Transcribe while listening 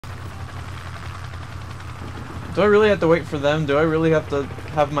Do I really have to wait for them? Do I really have to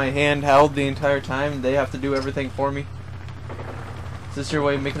have my hand held the entire time? They have to do everything for me? Is this your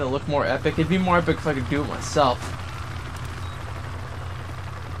way of making it look more epic? It'd be more epic if I could do it myself.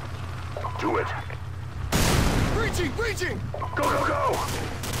 Do it. Breaching! Breaching! Go, go, go!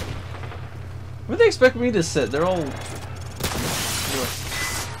 Where do they expect me to sit? They're all... There's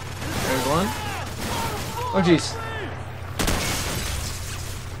one. Oh, jeez.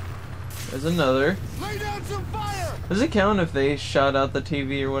 There's another. Lay down some fire! Does it count if they shot out the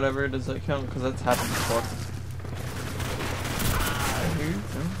TV or whatever? Does it count? Because that's happened before.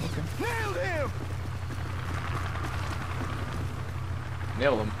 Oh, okay. Nailed him!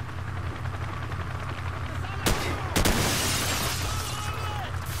 Nailed him.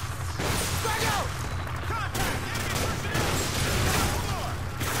 Back out!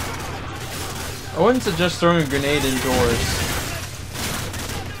 I wouldn't suggest throwing a grenade indoors.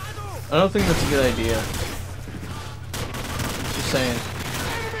 I don't think that's a good idea. Just saying.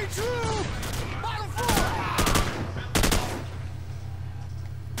 Enemy troop! Bottom floor!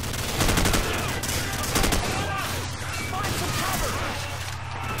 Find some cover!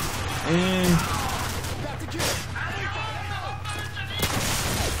 Got to kill!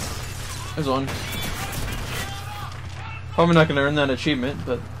 There's one. Probably not gonna earn that achievement,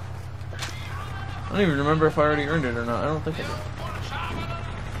 but I don't even remember if I already earned it or not. I don't think I did.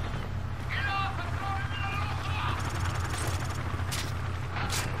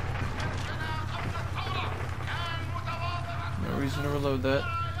 No reason to reload that.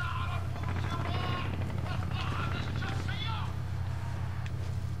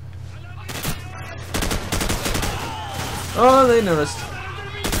 Oh, they noticed.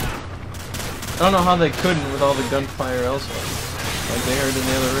 I don't know how they couldn't with all the gunfire elsewhere. Like they heard in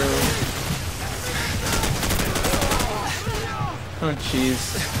the other room. Oh,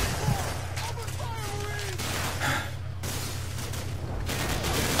 jeez.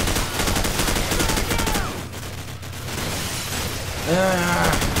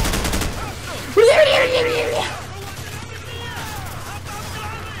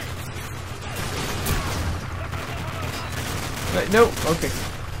 Right, no, okay.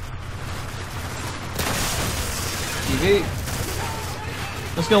 TV.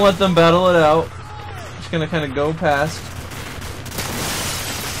 Just gonna let them battle it out. Just gonna kind of go past.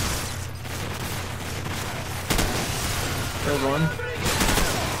 There's one.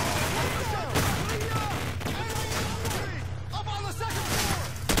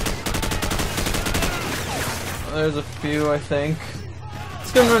 There's a few, I think.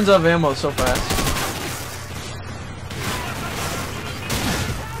 This gun runs out of ammo so fast.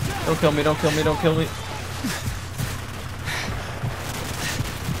 Don't kill me, don't kill me, don't kill me.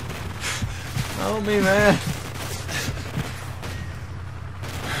 Help me, man.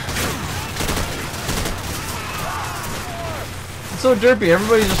 It's so derpy,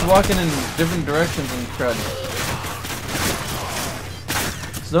 everybody's just walking in different directions and crud.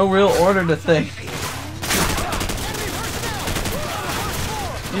 There's no real order to things.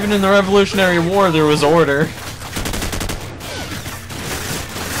 Even in the Revolutionary War there was order.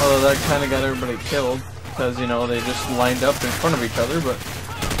 Although that kind of got everybody killed, because, you know, they just lined up in front of each other, but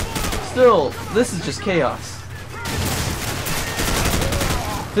still, this is just chaos.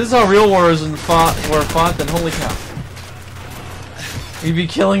 This is how real wars were fought, then holy cow. We'd be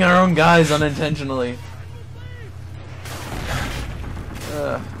killing our own guys unintentionally.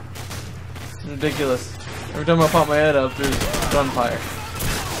 It's ridiculous. Every time I pop my head up, there's gunfire.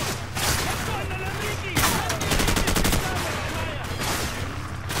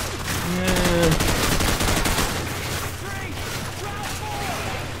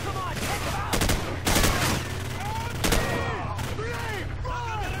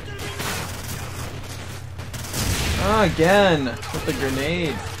 Ah, again with the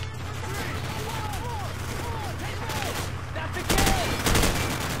grenade.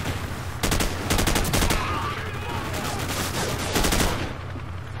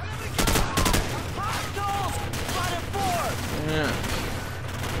 Yeah.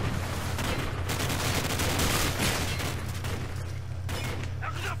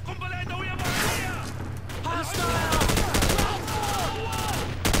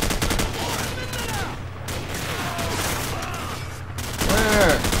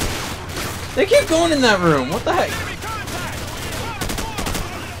 They keep going in that room. What the heck?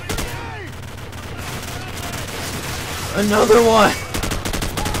 Another one.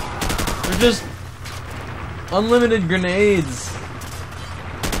 They're just unlimited grenades.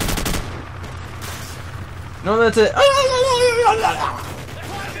 No, that's it.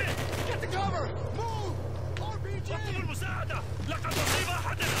 Get the cover! Move! RPG!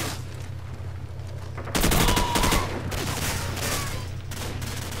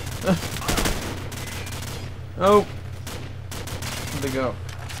 Oh! Where'd they go?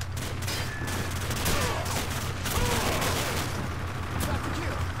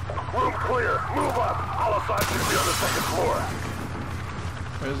 Room clear. Move up. Al-Assad should be on the second floor.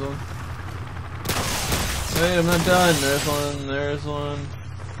 There's one. Wait, I'm not done. There's one. There's one.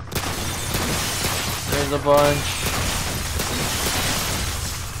 There's a bunch.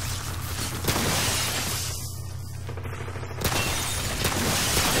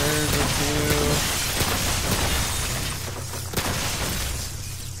 There's a few.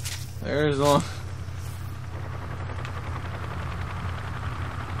 There's one.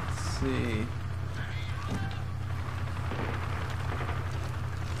 Let's see.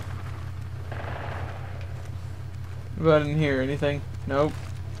 What about in here? Anything? Nope.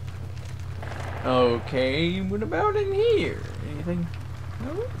 Okay, what about in here? Anything?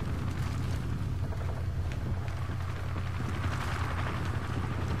 Nope.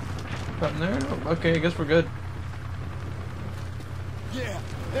 Up in there? Nope. Okay, I guess we're good. Yeah,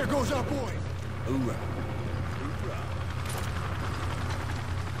 there goes our boy. Hoorah.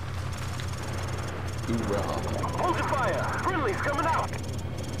 Hoorah. Hold your fire. Friendly's coming out.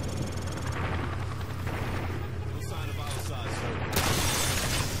 No sign of outside, sir.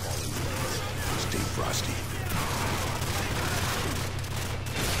 Stay frosty.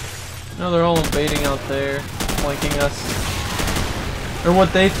 No, they're all invading out there, flanking us. Or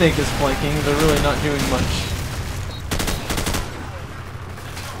what they think is flanking, they're really not doing much.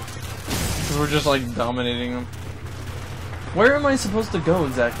 We're just like dominating them. Where am I supposed to go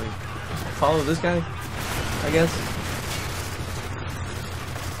exactly? Follow this guy? I guess.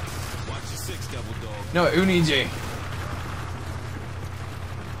 Watch your six, devil dog. No, who needs you?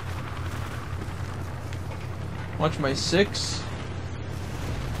 Watch my 6.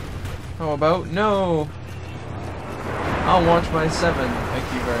 How about no? I'll watch my 7.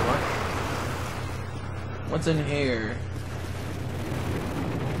 Thank you very much. What's in here?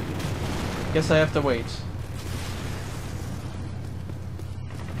 Guess I have to wait.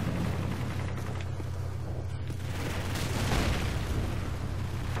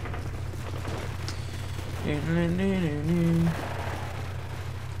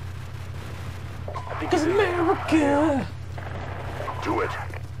 Because America! Do it.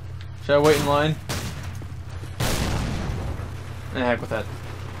 Should I wait in line? Nah, heck with that.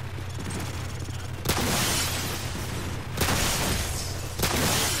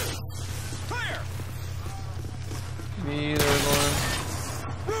 Me, there's one.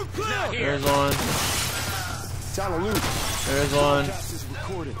 There's one. There's one.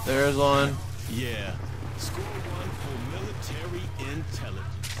 There's one. Yeah. Score 1 for military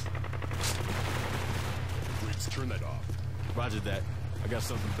intelligence. Briggs, turn that off. Roger that. I got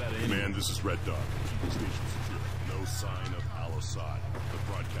something better in Man, this is Red Dot. Keep the station secure. No sign of Al-Assad. The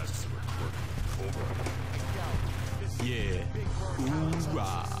broadcast is recorded. Over. Yeah.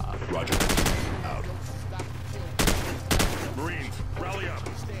 Hoorah. Roger. Out. Marines, rally up.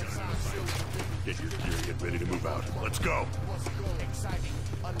 Get your gear, get ready to move out. Let's go.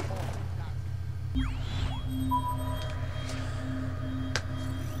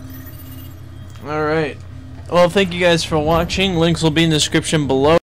 Alright. Well, thank you guys for watching. Links will be in the description below.